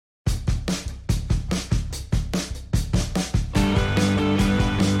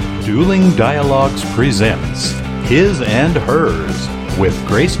Dueling Dialogues presents His and Hers with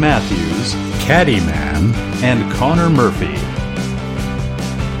Grace Matthews, Caddyman, and Connor Murphy.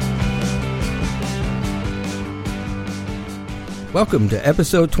 Welcome to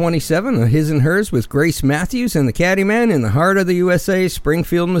episode 27 of His and Hers with Grace Matthews and the Caddyman in the heart of the USA,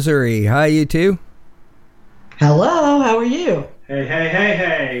 Springfield, Missouri. Hi, you two. Hello, how are you?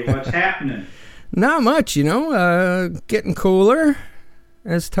 Hey, what's happening? Not much, getting cooler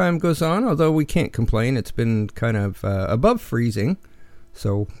as time goes on, although we can't complain. It's been kind of above freezing,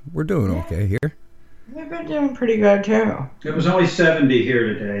 so we're doing okay here. We've been doing pretty good, too. It was only 70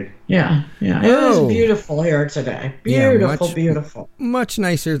 here today. Yeah. It was beautiful here today. Beautiful. Much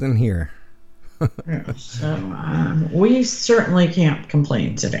nicer than here. Yeah, so we certainly can't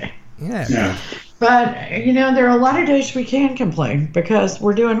complain today. Yeah. But, there are a lot of days we can complain because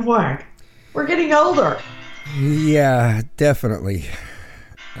we're doing what? We're getting older. Yeah, definitely.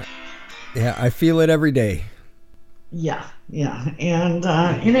 Yeah, I feel it every day. Yeah. And,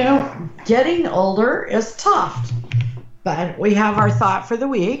 getting older is tough. But we have our thought for the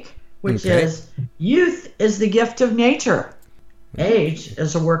week, which is youth is the gift of nature. Age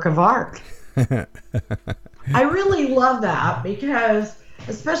is a work of art. I really love that because,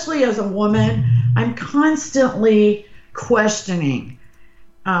 especially as a woman, I'm constantly questioning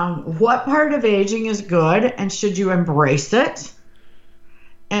what part of aging is good and should you embrace it?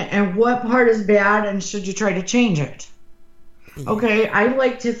 And what part is bad and should you try to change it? Okay, I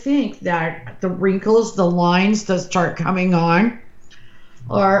like to think that the wrinkles, the lines that start coming on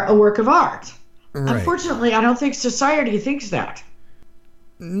are a work of art. Right. Unfortunately, I don't think society thinks that.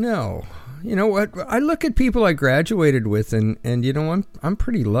 No. You know what? I look at people I graduated with and I'm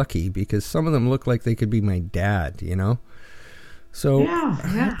pretty lucky because some of them look like they could be my dad, So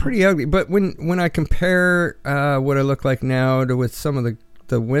yeah. Pretty ugly. But when I compare what I look like now to with some of the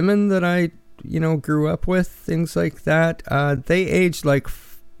women that I, grew up with, things like that, they aged like,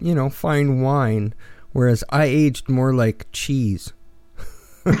 fine wine, whereas I aged more like cheese.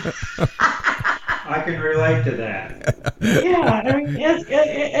 I can relate to that. Yeah, I mean,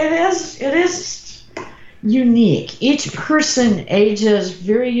 it is unique. Each person ages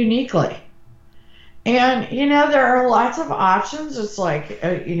very uniquely. And, there are lots of options. It's like,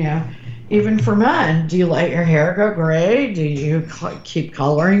 even for men, do you let your hair go gray? Do you keep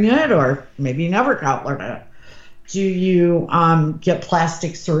coloring it, or maybe you never colored it? Do you get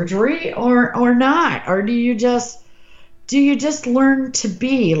plastic surgery or not? Or do you just learn to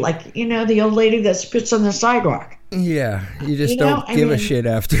be like, the old lady that spits on the sidewalk? Yeah, you just don't give a shit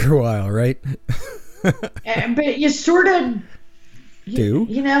after a while, right? But you sort of do.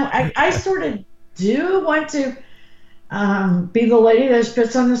 I sort of do want to be the lady that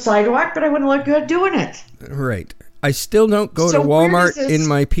spits on the sidewalk, but I wouldn't look good doing it. Right. I still don't go to Walmart in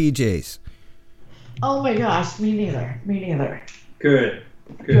my PJs. Oh my gosh, me neither. Good.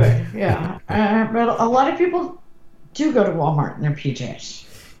 Yeah. But a lot of people do go to Walmart in their PJs.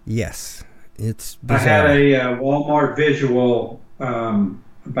 Yes. It's bizarre. I had a Walmart visual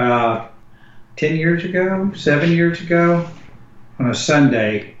about 7 years ago, on a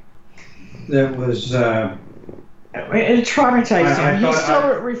Sunday. That was it traumatized you. He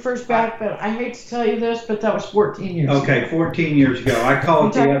still refers back, but I hate to tell you this, but that was 14 years ago. Okay, 14 years ago. I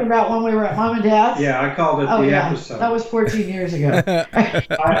called it talking about when we were at Mom and Dad's? Yeah, I called it episode. That was 14 years ago.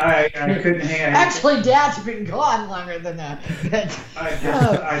 I couldn't handle it. Actually, Dad's been gone longer than that. But,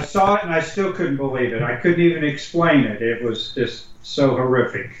 I saw it and I still couldn't believe it. I couldn't even explain it. It was just so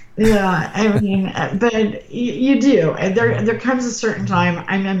horrific. Yeah, I mean, but you do. There comes a certain time.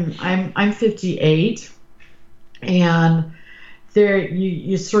 I'm 58, and there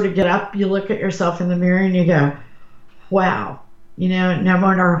you sort of get up, you look at yourself in the mirror, and you go, "Wow, no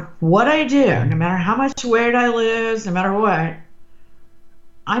matter what I do, no matter how much weight I lose, no matter what,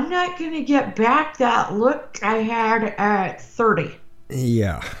 I'm not going to get back that look I had at 30."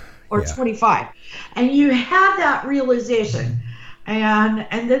 Yeah. Or 25, and you have that realization. And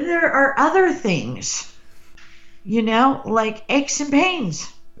then there are other things, like aches and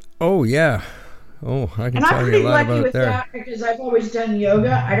pains. Oh, yeah. Oh, I can tell you a lot about that. And I'm pretty lucky with that because I've always done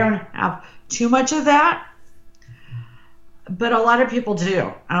yoga. I don't have too much of that, but a lot of people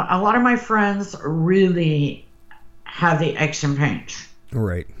do. A lot of my friends really have the aches and pains.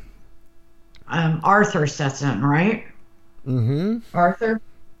 Right. Arthur sets in, right? Mm-hmm. Arthur?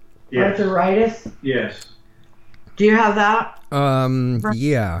 Yes. Arthritis? Yes. Do you have that?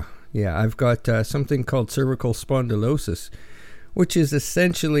 Yeah. I've got something called cervical spondylosis, which is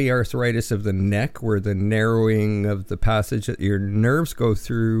essentially arthritis of the neck, where the narrowing of the passage that your nerves go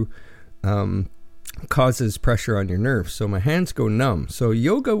through causes pressure on your nerves. So my hands go numb. So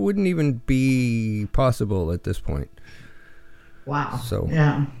yoga wouldn't even be possible at this point. Wow. So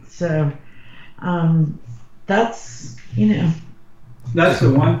yeah. So that's That's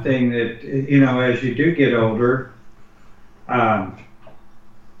the one thing that, as you do get older,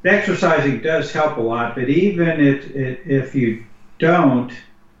 exercising does help a lot, but even if you don't,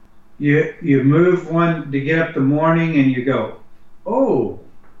 you move one to get up the morning and you go, oh,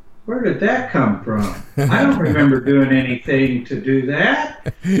 where did that come from? I don't remember doing anything to do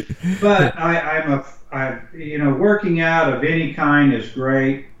that. But working out of any kind is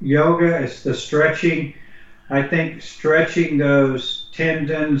great. Yoga is the stretching. I think stretching those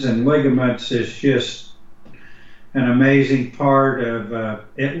tendons and ligaments is just an amazing part of,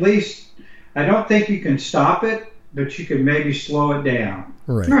 at least, I don't think you can stop it, but you can maybe slow it down.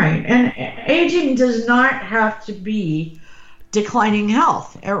 Right. And aging does not have to be declining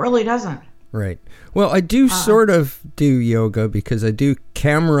health. It really doesn't. Right. Well, I do sort of do yoga because I do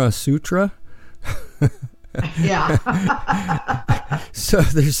Kamara Sutra. Yeah. So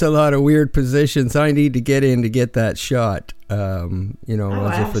there's a lot of weird positions I need to get in to get that shot, as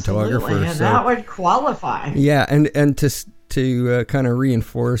a photographer. And so that would qualify. Yeah, and to kind of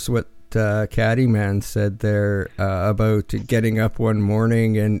reinforce what Caddyman said there about getting up one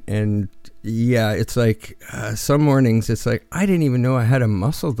morning and yeah, it's like some mornings it's like I didn't even know I had a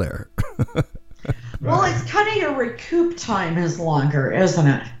muscle there. Well, it's kind of your recoup time is longer, isn't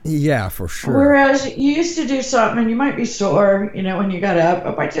it? Yeah, for sure. Whereas you used to do something and you might be sore, when you got up,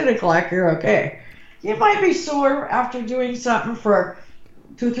 but by 10 o'clock you're okay. You might be sore after doing something for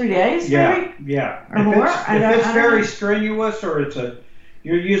 2-3 days, maybe? Yeah. Or more? If it's very strenuous or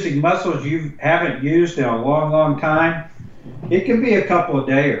you're using muscles you haven't used in a long, long time, it can be a couple of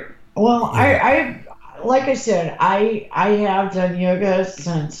days. Well, I like I said, I have done yoga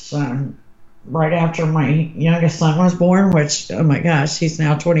since right after my youngest son was born, which, oh my gosh, he's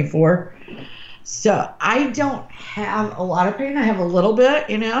now 24. So I don't have a lot of pain. I have a little bit,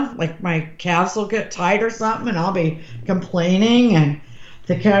 like my calves will get tight or something and I'll be complaining and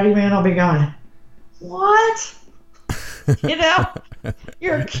the caddy man will be going, what?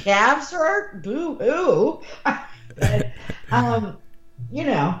 Your calves hurt? Boo-hoo. But,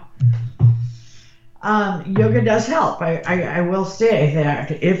 yoga does help. I will say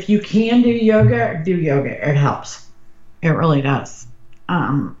that if you can do yoga, it helps. It really does.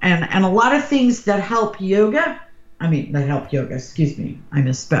 And a lot of things that help yoga, I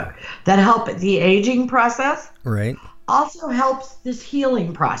misspoke, that help the aging process, right, also helps this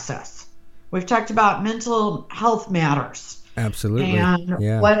healing process. We've talked about mental health matters. Absolutely. And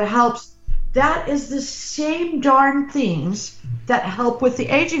yeah. what helps, that is the same darn things that help with the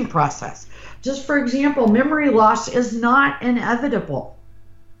aging process. Just for example, memory loss is not inevitable.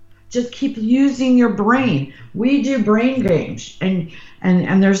 Just keep using your brain. We do brain games, and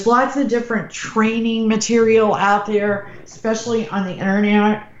there's lots of different training material out there, especially on the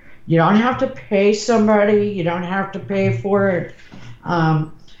internet. You don't have to pay somebody. You don't have to pay for it.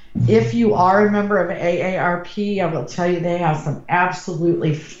 If you are a member of AARP, I will tell you they have some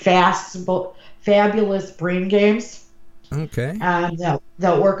absolutely fabulous brain games. Okay. And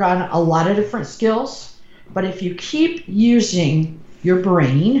they'll work on a lot of different skills. But if you keep using your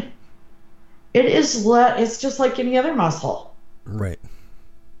brain, it's just like any other muscle. Right.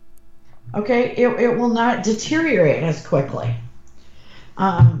 Okay? It will not deteriorate as quickly.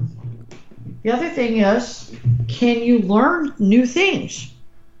 The other thing is, can you learn new things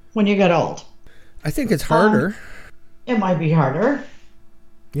when you get old? I think it's harder. It might be harder.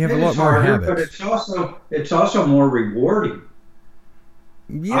 You have a lot more habits. But it's also more rewarding.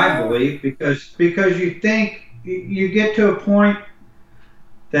 Yeah. I believe because you think you get to a point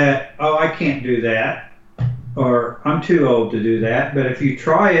that, oh, I can't do that, or I'm too old to do that. But if you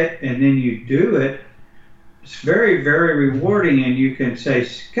try it and then you do it, it's very, very rewarding, and you can say,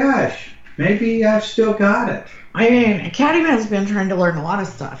 gosh, maybe I've still got it. I mean, Caddyman's been trying to learn a lot of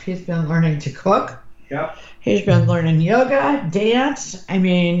stuff. He's been learning to cook. Yep. He's been learning yoga, dance. I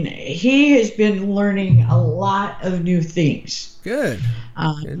mean, he has been learning a lot of new things. Good.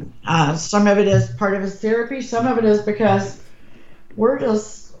 Some of it is part of his therapy. Some of it is because we're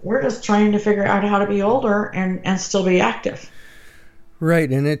just trying to figure out how to be older and still be active.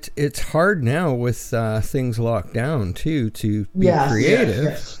 Right, and it's hard now with things locked down too to be creative.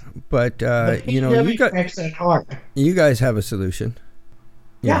 Yes. But makes it hard. You guys have a solution.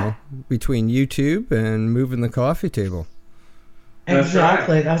 You Yeah. know, between YouTube and moving the coffee table.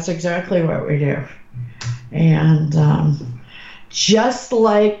 Exactly. Right. That's exactly what we do. And just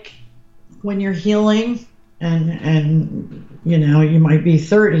like when you're healing and you might be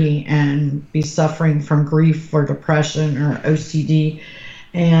 30 and be suffering from grief or depression or OCD,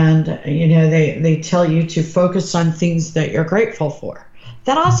 and they tell you to focus on things that you're grateful for.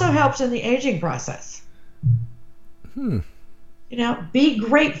 That also helps in the aging process. Be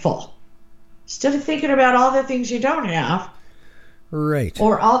grateful instead of thinking about all the things you don't have, right,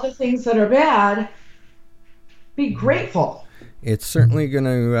 or all the things that are bad. Be grateful. It's certainly going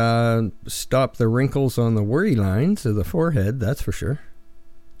to stop the wrinkles on the worry lines of the forehead, that's for sure.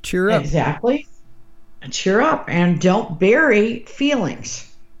 Cheer up. Exactly. Cheer up and don't bury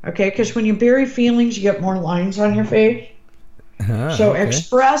feelings. Okay, because when you bury feelings, you get more lines on your face. So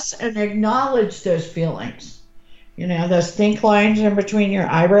express and acknowledge those feelings. Those think lines in between your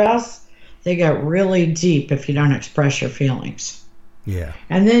eyebrows, they get really deep if you don't express your feelings. Yeah.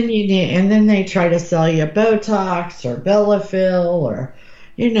 And then they try to sell you Botox or Bellafill or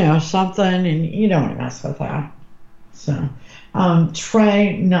something, and you don't want to mess with that. So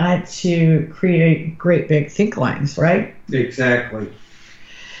try not to create great big think lines, right? Exactly.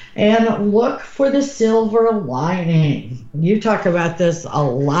 And look for the silver lining. You talk about this a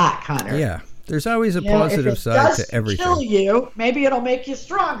lot, Connor. Yeah. There's always a positive side to everything. If it does kill you, maybe it'll make you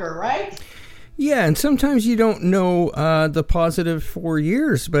stronger, right? Yeah, and sometimes you don't know the positive for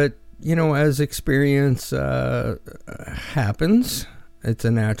years, but, as experience happens, it's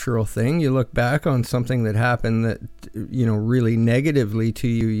a natural thing. You look back on something that happened that, really negatively to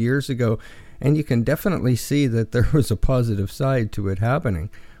you years ago, and you can definitely see that there was a positive side to it happening.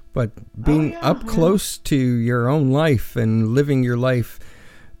 But being up close to your own life and living your life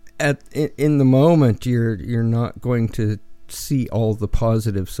in the moment, you're not going to see all the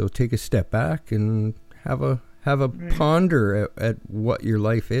positives. So take a step back and have a ponder at what your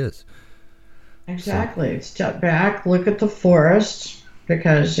life is. Exactly. Step back, look at the forest,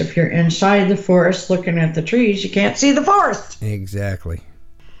 because if you're inside the forest looking at the trees, you can't see the forest. Exactly.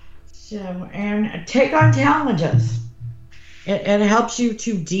 So, and take on challenges. It helps you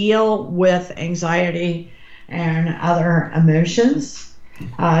to deal with anxiety and other emotions.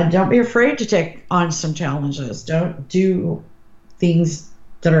 Don't be afraid to take on some challenges. Don't do things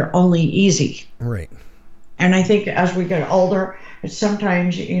that are only easy. Right. And I think as we get older,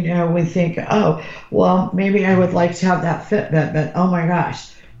 sometimes, we think, oh, well, maybe I would like to have that Fitbit, but oh my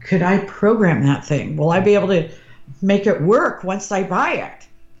gosh, could I program that thing? Will I be able to make it work once I buy it?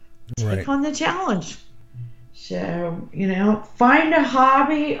 Take on the challenge. So, find a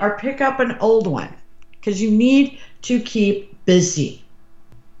hobby or pick up an old one, because you need to keep busy.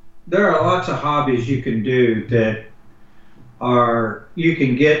 There are lots of hobbies you can do that you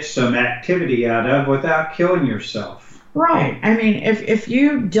can get some activity out of without killing yourself. Right. I mean, if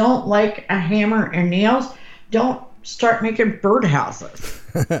you don't like a hammer and nails, don't start making birdhouses.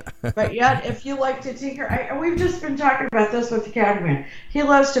 But yet, if you like to tinker, we've just been talking about this with the Cadman. He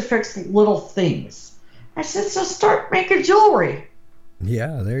loves to fix little things. I said, so start making jewelry.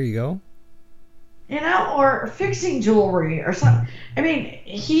 Yeah, there you go. Or fixing jewelry or something. I mean,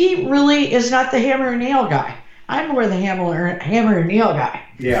 he really is not the hammer and nail guy. I'm more the hammer and nail guy.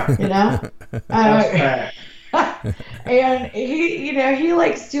 Yeah. That's and he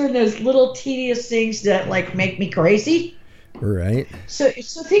likes doing those little tedious things that make me crazy. Right. So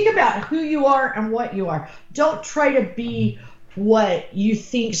think about who you are and what you are. Don't try to be what you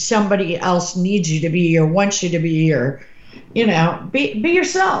think somebody else needs you to be or wants you to be, or be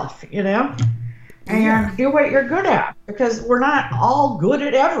yourself, and do what you're good at, because we're not all good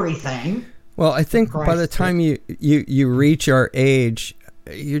at everything. Well, I think by the time you reach our age,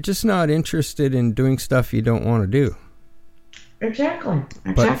 you're just not interested in doing stuff you don't want to do. Exactly.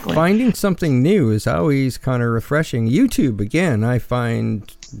 But finding something new is always kind of refreshing. YouTube, again, I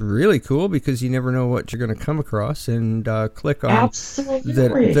find really cool, because you never know what you're going to come across and click on.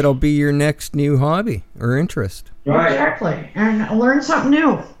 Absolutely. That'll be your next new hobby or interest. Right. Exactly. And learn something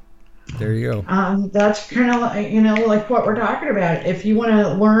new. There you go. That's kind of like what we're talking about. If you want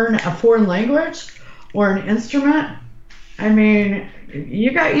to learn a foreign language or an instrument, I mean,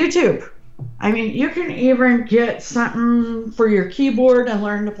 you got YouTube. I mean, you can even get something for your keyboard and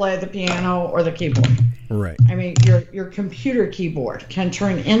learn to play the piano or the keyboard. Right. I mean, your computer keyboard can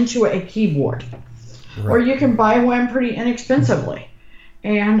turn into a keyboard. Right. Or you can buy one pretty inexpensively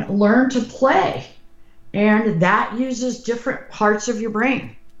and learn to play. And that uses different parts of your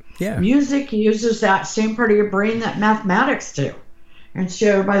brain. Yeah. Music uses that same part of your brain that mathematics do. And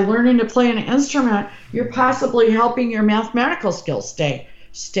so by learning to play an instrument, you're possibly helping your mathematical skills stay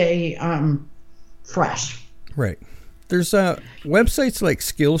fresh. Right. There's websites like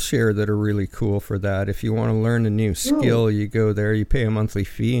Skillshare that are really cool for that. If you want to learn a new skill, you go there, you pay a monthly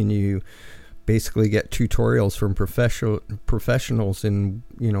fee, and you basically get tutorials from professionals in,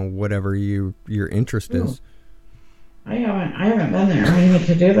 whatever your interest is. I haven't been there. I need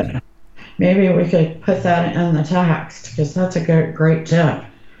to do that. Maybe we could put that in the text, because that's a great tip.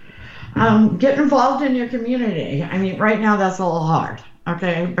 Get involved in your community. I mean, right now that's a little hard,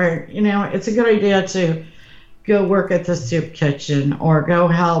 okay? But, it's a good idea to go work at the soup kitchen or go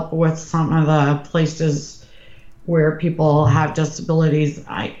help with some of the places where people have disabilities.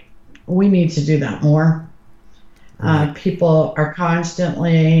 We need to do that more. People are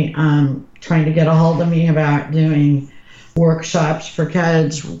constantly trying to get a hold of me about doing workshops for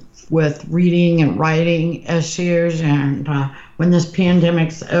kids with reading and writing issues. And when this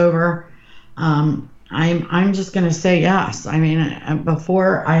pandemic's over, I'm just going to say yes. I mean,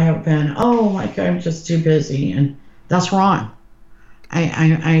 before I have been, oh my God, I'm just too busy, and that's wrong.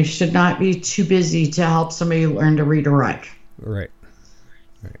 I should not be too busy to help somebody learn to read or write. Right.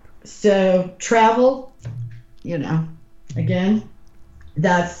 So travel, again,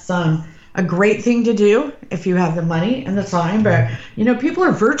 that's a great thing to do if you have the money and the time. But, people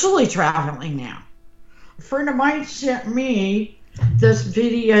are virtually traveling now. A friend of mine sent me this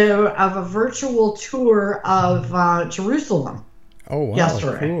video of a virtual tour of Jerusalem. Oh, wow.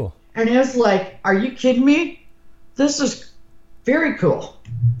 Yesterday. Cool. And it was like, are you kidding me? This is very cool.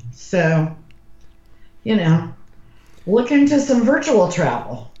 So, look into some virtual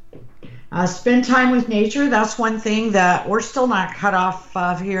travel. Spend time with nature. That's one thing that we're still not cut off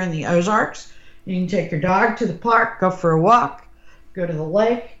of here in the Ozarks. You can take your dog to the park, go for a walk, go to the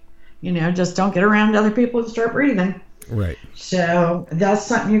lake. Just don't get around other people and start breathing. Right. So that's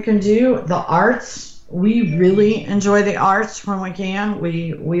something you can do. The arts, we really enjoy the arts when we can.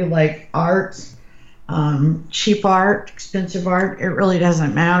 We like arts, cheap art, expensive art. It really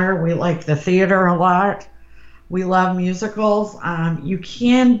doesn't matter. We like the theater a lot. We love musicals. You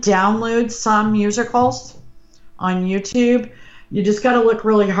can download some musicals on YouTube. You just got to look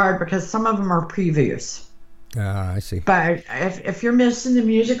really hard because some of them are previews. I see. But if you're missing the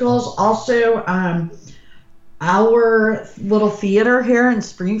musicals, also our little theater here in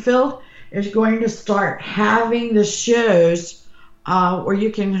Springfield is going to start having the shows where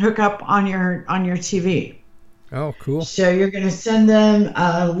you can hook up on your TV. Oh, cool. So you're going to send them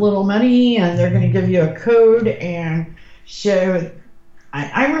a little money, and they're going to give you a code. And so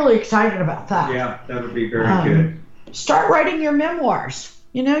I'm really excited about that. Yeah, that would be very good. Start writing your memoirs.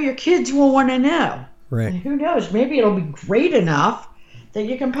 Your kids will want to know. Right. And who knows, maybe it'll be great enough that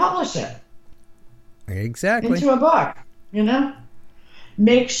you can publish it. Exactly. Into a book,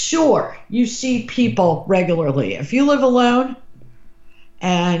 Make sure you see people regularly. If you live alone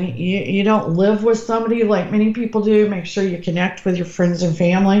and you don't live with somebody like many people do, make sure you connect with your friends and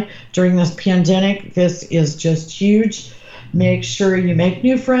family during this pandemic. This is just huge. Make sure you make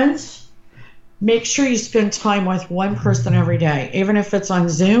new friends. Make sure you spend time with one person every day, even if it's on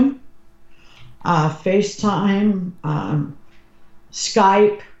Zoom, FaceTime,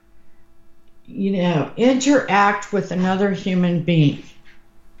 Skype. Interact with another human being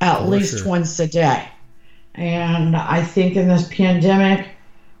at least once a day. And I think in this pandemic,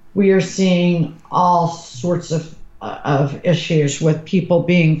 we are seeing all sorts of issues with people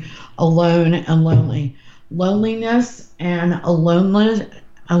being alone and lonely. Loneliness and aloneness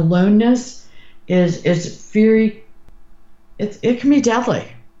is very, it can be deadly.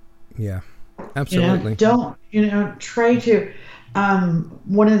 Yeah, absolutely. Try to,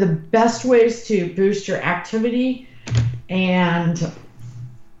 one of the best ways to boost your activity and,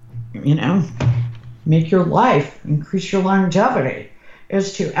 make your life, increase your longevity,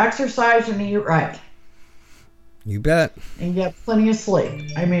 is to exercise and eat right. You bet. And get plenty of sleep.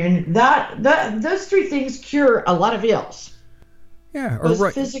 I mean, those three things cure a lot of ills. Yeah,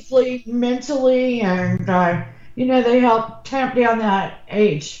 both physically, mentally, and they help tamp down that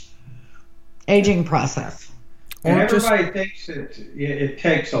aging process. And everybody thinks it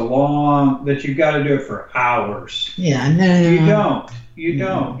takes that you've got to do it for hours. Yeah, no. You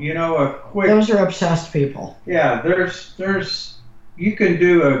don't. A quick. Those are obsessed people. Yeah, you can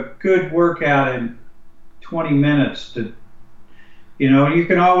do a good workout in 20 minutes. You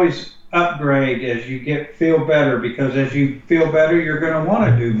can always upgrade as you feel better, because as you feel better, you're going to want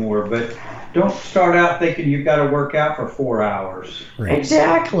to do more. But don't start out thinking you've got to work out for 4 hours. Right.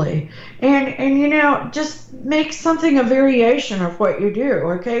 Exactly. And just make something a variation of what you do,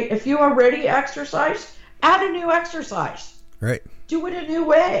 okay? If you already exercise, add a new exercise. Right. Do it a new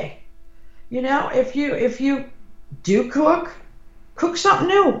way. If you do cook something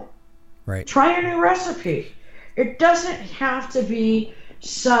new. Right. Try a new recipe. It doesn't have to be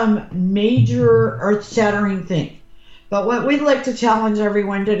some major earth-shattering thing. But what we'd like to challenge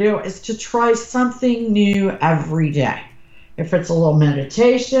everyone to do is to try something new every day. If it's a little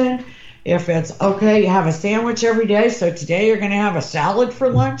meditation, if it's okay, you have a sandwich every day, so today you're going to have a salad for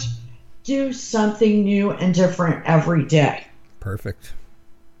lunch, do something new and different every day. Perfect.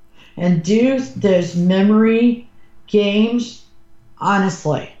 And do those memory games,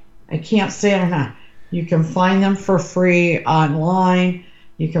 honestly. I can't say it enough. You can find them for free online.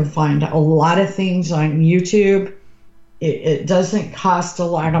 You can find a lot of things on YouTube. It doesn't cost a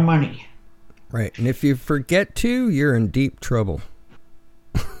lot of money. Right. And if you forget to, you're in deep trouble.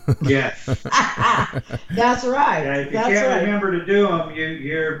 Yes. That's right. Yeah, if you That's can't right. remember to do them,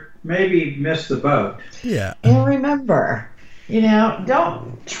 you're maybe missed the boat. Yeah. And remember,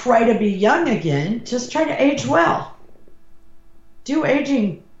 don't try to be young again. Just try to age well. Do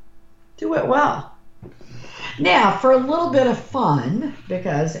aging. Do it well. Now, for a little bit of fun,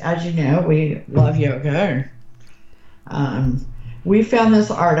 because as you know, we love yoga. We found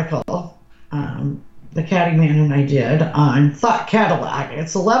this article, the Caddy Man and I did, on Thought Catalog.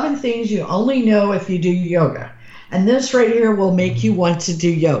 It's 11 things you only know if you do yoga. And this right here will make you want to do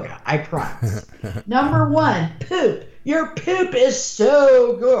yoga, I promise. Number 1, poop. Your poop is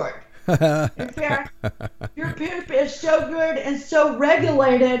so good. In fact, your poop is so good and so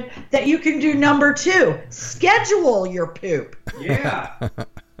regulated that you can do number 2, schedule your poop. Yeah.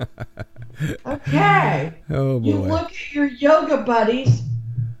 Okay. Oh, boy. You look at your yoga buddies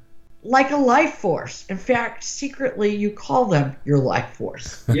like a life force. In fact, secretly, you call them your life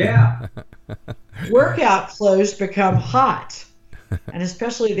force. Yeah. Workout clothes become hot, and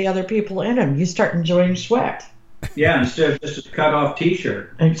especially the other people in them. You start enjoying sweat. Yeah, instead of just a cut-off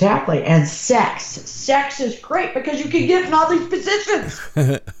T-shirt. Exactly. And sex. Sex is great because you can get in all these positions.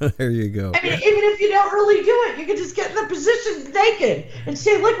 There you go. I mean, even if you don't really do it, you can just get in the position naked and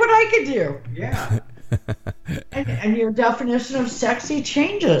say, look what I can do. Yeah. And your definition of sexy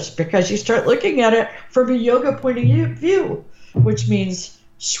changes because you start looking at it from a yoga point of view, which means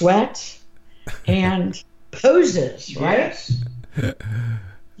sweat and poses, right? Yes.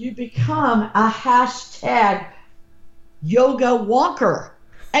 You become a hashtag yoga wonker,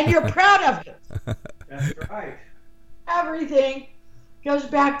 and you're proud of it. That's right. Everything goes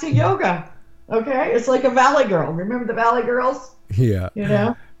back to yoga. Okay? It's like a Valley Girl. Remember the Valley Girls? Yeah.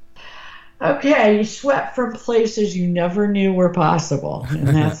 Okay, you sweat from places you never knew were possible, and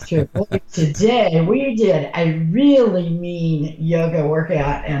that's true. Today, we did a really mean yoga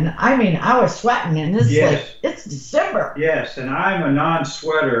workout, and I mean, I was sweating, and it's Yes. it's December. Yes, and I'm a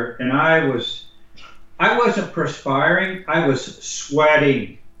non-sweater, and I wasn't perspiring, I was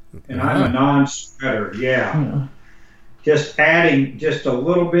sweating, and I'm a non-sweater, yeah. Just adding just a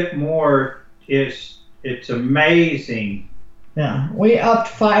little bit more, it's amazing. Yeah, we upped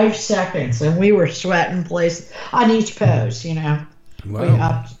 5 seconds, and we were sweating place on each pose, Wow. We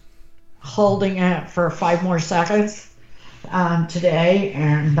upped holding it for 5 more seconds today,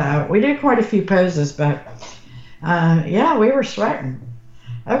 and we did quite a few poses, but yeah, we were sweating.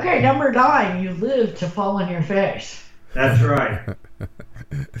 Okay, number 9, you live to fall on your face. That's right.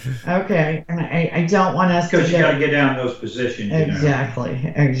 Okay, and I don't want us to Because you got to get down in those positions, Exactly.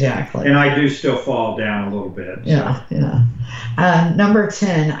 And I do still fall down a little bit. So. Yeah. Number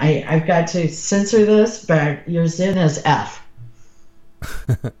 10, I've got to censor this, but yours in is F.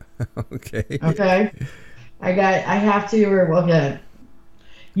 Okay. Okay? I have to, or we'll get,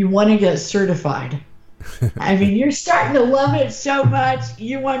 you want to get certified. I mean, you're starting to love it so much,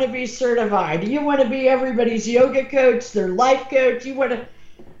 you want to be certified. You want to be everybody's yoga coach, their life coach. You want to...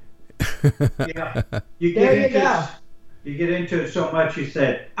 Yeah. You There you go. You get into it so much, you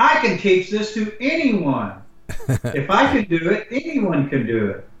said, I can teach this to anyone. If I can do it, anyone can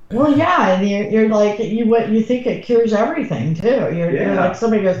do it. Well, yeah, and you're like, you think it cures everything, too. You're like,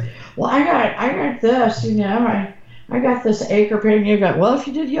 somebody goes, well, I got this, I got this ache or pain. You go, well, if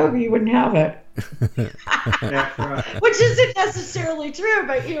you did yoga, you wouldn't have it. That's right. Which isn't necessarily true,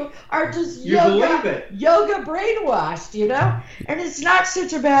 but you are just You believe it. yoga brainwashed, and it's not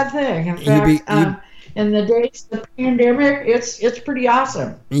such a bad thing. In fact, in the days of the pandemic, it's pretty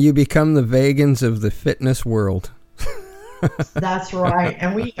awesome. You become the vegans of the fitness world. That's right,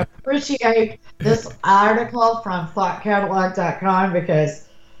 and we appreciate this article from thoughtcatalog.com because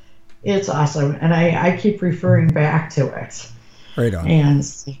it's awesome, and I keep referring back to it. Right on. And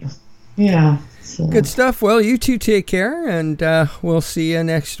yeah. So. Good stuff. Well, you two take care, and we'll see you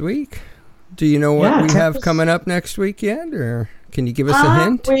next week. Do you know what we have coming up next week yet, or can you give us a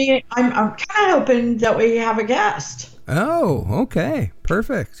hint? I'm kind of hoping that we have a guest. Oh, okay.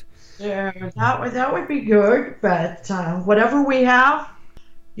 Perfect. So that would be good, but whatever we have,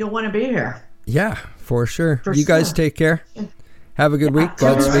 you'll want to be here. Yeah, For sure. For you guys sure. take care. Have a good week.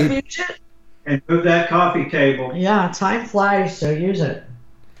 Tell us Godspeed. if you use it. And move that coffee table. Yeah, time flies, so use it.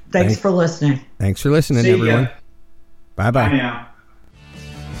 Thanks for listening. Thanks for listening, See ya. everyone. Bye-bye. Bye now.